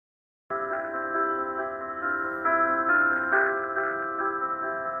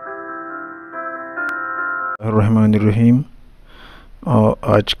रहमानिर्रहीम।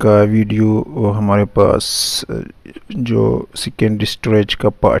 आज का वीडियो हमारे पास जो सेकेंडरी स्टोरेज का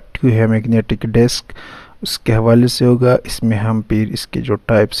पार्ट 2 है मैग्नेटिक डिस्क, उसके हवाले से होगा। इसमें हम फिर इसके जो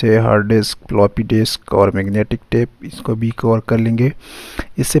टाइप्स है हार्ड डिस्क, फ्लॉपी डिस्क और मैग्नेटिक टेप, इसको भी कवर कर लेंगे।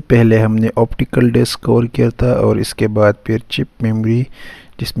 इससे पहले हमने ऑप्टिकल डिस्क कवर किया था और इसके बाद फिर चिप मेमोरी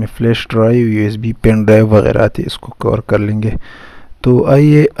जिसमें flash drive, USB pen drive वगैरह थे, इसको कवर कर लेंगे। तो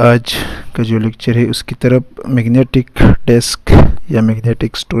आइए आज का जो लेक्चर है उसकी तरफ। मैग्नेटिक डिस्क या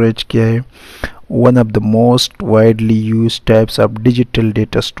मैग्नेटिक स्टोरेज क्या है? One of the most widely used types of digital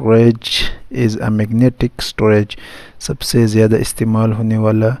data storage is a magnetic storage. सबसे ज़्यादा इस्तेमाल होने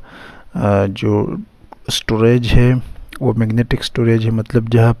वाला जो स्टोरेज है वो मैग्नेटिक स्टोरेज है, मतलब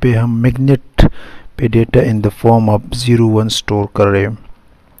जहाँ पे हम मैग्नेट पे data in the form of 0 1 store कर रहे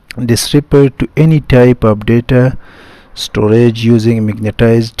हैं। This refer to any type of data storage using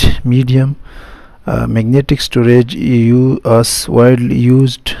magnetized medium. Magnetic storage is widely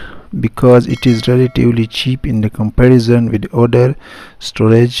used because it is relatively cheap in the comparison with other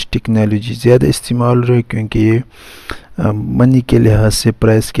storage technology. ज़्यादा इस्तेमाल रहे क्योंकि ये money के लिहाज से,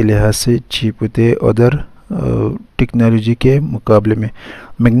 प्राइस के लिहाज से चीप होते हैं अदर टेक्नोलॉजी के मुकाबले में।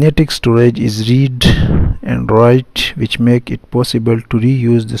 Magnetic storage is read and write which make it possible to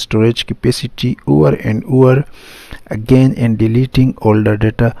reuse the storage capacity over and over again and deleting older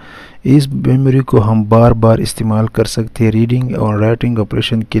data. इस मेमोरी को हम बार बार इस्तेमाल कर सकते हैं रीडिंग और राइटिंग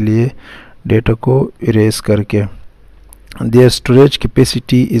ऑपरेशन के लिए, डेटा को इरेज करके। Their storage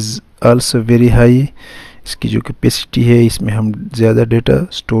capacity is also very high. इसकी जो कैपेसिटी है इसमें हम ज़्यादा डेटा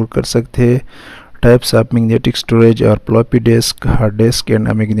स्टोर कर सकते हैं। टाइप्स ऑफ मैग्नेटिक स्टोरेज और floppy disk, hard disk and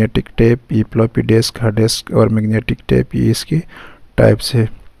magnetic tape. ये फ्लॉपी डिस्क, हार्ड डिस्क और मैग्नेटिक टेप, ये इसके टाइप्स है।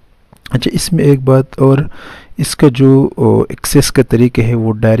 अच्छा, इसमें एक बात और, इसका जो एक्सेस का तरीका है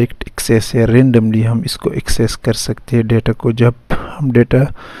वो डायरेक्ट एक्सेस है। रेंडमली हम इसको एक्सेस कर सकते हैं डेटा को। जब हम डेटा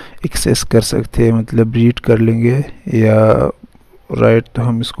एक्सेस कर सकते हैं मतलब रीड कर लेंगे या राइट, तो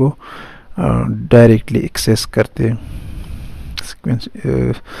हम इसको डायरेक्टली एक्सेस करते हैं।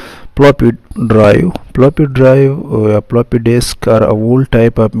 Floppy drive or floppy disk are a old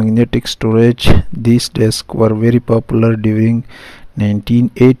type of magnetic storage. These disks were very popular during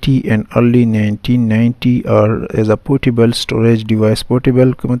 1980 and early 1990 or as a portable storage device.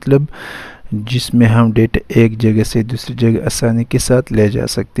 Portable का मतलब जिसमें हम डेटा एक जगह से दूसरी जगह आसानी के साथ ले जा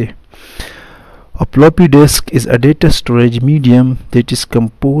सकते हैं। A floppy disk is a data storage medium that is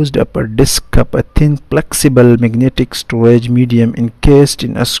composed of a disk of a thin flexible magnetic storage medium encased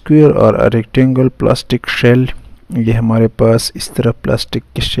in a square or a rectangle plastic shell. ये हमारे पास इस तरह प्लास्टिक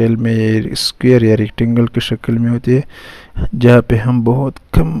के shell में, ये square या rectangle की शक्ल में होती है, जहाँ पे हम बहुत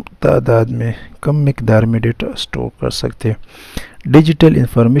कम तादाद में, कम मिकदार में डेटा स्टोर कर सकते हैं। Digital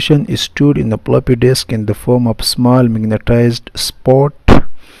information is stored in the floppy disk in the form of small magnetized spot.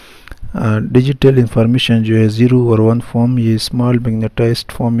 Digital information जो है 0 और 1 फॉर्म, ये स्मॉल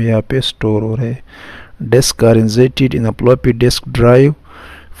मैग्नेटाइज्ड फॉर्म में यहाँ पे स्टोर हो रहे हैं। Disk are inserted in a floppy disk drive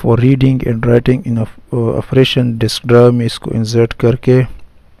for reading and writing in operation. Disk drive में इसको इंसर्ट करके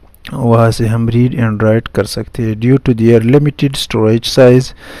वहाँ से हम रीड एंड राइट कर सकते हैं। Due to their limited storage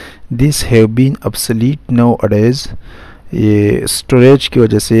size this have been obsolete now अडेज। ये स्टोरेज की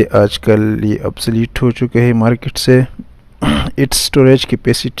वजह से आजकल ये ऑब्सोलीट हो चुके हैं मार्केट से। It's storage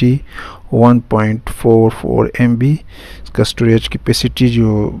capacity 1.44 MB। इसका स्टोरेज कैपेसिटी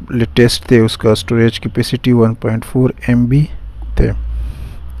जो लेटेस्ट थे उसका स्टोरेज कैपेसिटी 1.4 MB थे।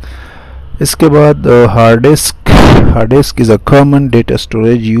 इसके बाद hard disk is a common data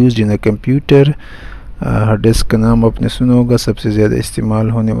storage used in a computer. Hard disk का नाम आपने सुना होगा, सबसे ज़्यादा इस्तेमाल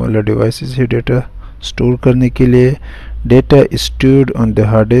होने वाला डिवाइसेस है डेटा स्टोर करने के लिए। Data is stored on the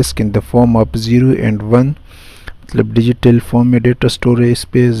hard disk in the form of 0 and 1, मतलब डिजिटल फॉर्म में डेटा स्टोर है इस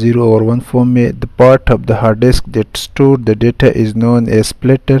पे 0 और 1 फॉर्म में। The part of the hard disk that store the data is known as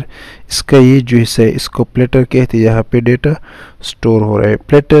platter. इसका ये जो हिस्सा है इसको प्लेटर कहते हैं, यहाँ पे डेटा स्टोर हो रहा है।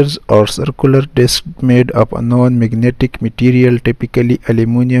 प्लेटर्स और circular disc made of a non magnetic material, typically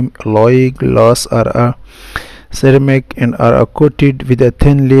aluminium, alloy, glass or a ceramic and are coated with a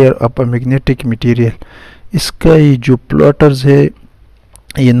thin layer of a magnetic material. इसका ये जो प्लेटर्स है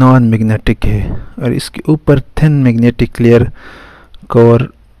ये नॉन मैग्नेटिक है और इसके ऊपर थिन मैग्नेटिक लेयर कवर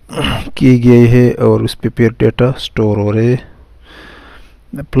की गई है और उस पर फिर डेटा स्टोर हो रहे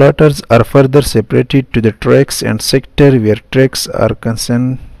हैं। Plotters are further separated to the tracks and sector where tracks are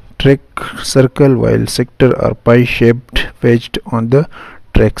concentric circle while sector are pi shaped वेज्ड on the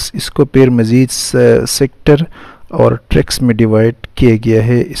tracks. इसको फिर मज़ीद सेक्टर और ट्रैक्स में डिवाइड किया गया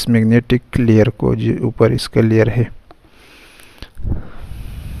है इस मैग्नेटिक लेयर को, जो ऊपर इसका लेयर है।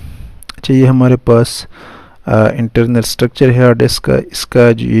 अच्छा, ये हमारे पास इंटरनल स्ट्रक्चर है हार्ड डिस्क का। इसका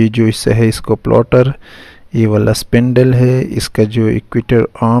ये जो हिस्सा है इसको प्लॉटर, ये वाला स्पिंडल है, इसका जो इक्वेटर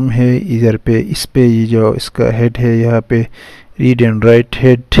आर्म है इधर पे, इस पे ये जो इसका हेड है यहाँ पे रीड एंड राइट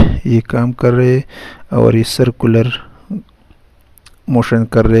हेड ये काम कर रहे, और ये सर्कुलर मोशन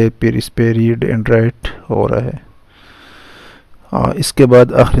कर रहे, फिर इस पे रीड एंड राइट हो रहा है। इसके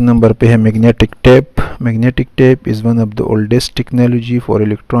बाद आखिरी नंबर पे है magnetic tape. Magnetic tape is one of the oldest technology for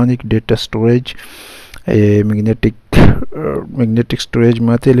electronic data storage. Magnetic storage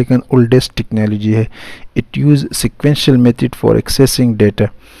में आते हैं लेकिन ओल्डेस्ट टेक्नोलॉजी है। It use sequential method for accessing data.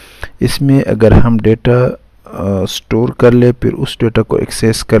 इसमें अगर हम डेटा स्टोर कर ले फिर उस डेटा को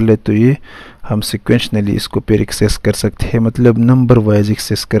एक्सेस कर ले तो ये हम सिक्वेंशनली इसको फिर एक्सेस कर सकते हैं, मतलब नंबर वाइज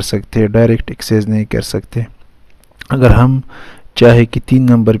एक्सेस कर सकते हैं, डायरेक्ट एक्सेस नहीं कर सकते। अगर हम चाहे कि 3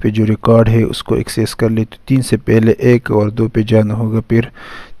 नंबर पे जो रिकॉर्ड है उसको एक्सेस कर ले तो 3 से पहले 1 और 2 पे जाना होगा, फिर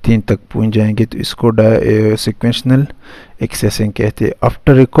 3 तक पहुंच जाएंगे, तो इसको सिक्वेंशनल एक्सेसिंग कहते हैं।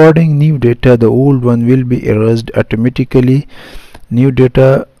 After recording new data the old one will be erased automatically. New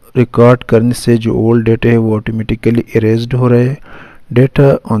data record करने से जो ओल्ड डेटा है वो ऑटोमेटिकली इरेज्ड हो रहा है।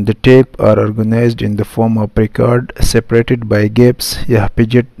 Data on the tape are organised in the form of record separated by gaps. यहाँ पे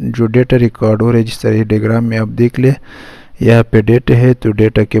जो डेटा रिकॉर्ड हो रहा है, जिस तरह डायग्राम में आप देख ले, यहाँ पे डेटा है तो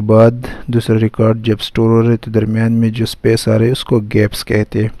डेटा के बाद दूसरा रिकॉर्ड जब स्टोर हो रहा है तो दरमियान में जो स्पेस आ रहा है उसको गैप्स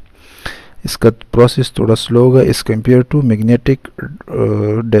कहते हैं। इसका प्रोसेस थोड़ा स्लो होगा as compare to magnetic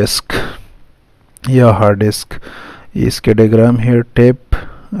disk या हार्ड डिस्क। इसके डायग्राम है टेप,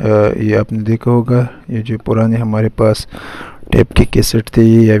 ये आपने देखा होगा, ये जो पुराने हमारे पास टेप के कैसेट थे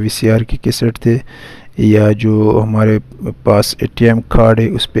ये, या वीसीआर के कैसेट थे, या जो हमारे पास एटीएम कार्ड है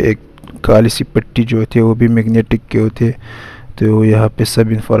उस पर एक काली सी पट्टी जो थे वो भी मैग्नेटिक के होते। तो यहाँ पे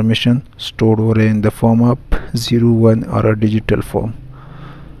सब इंफॉर्मेशन स्टोर हो रहे हैं इन द फॉर्म ऑफ 0 1 और डिजिटल फॉर्म।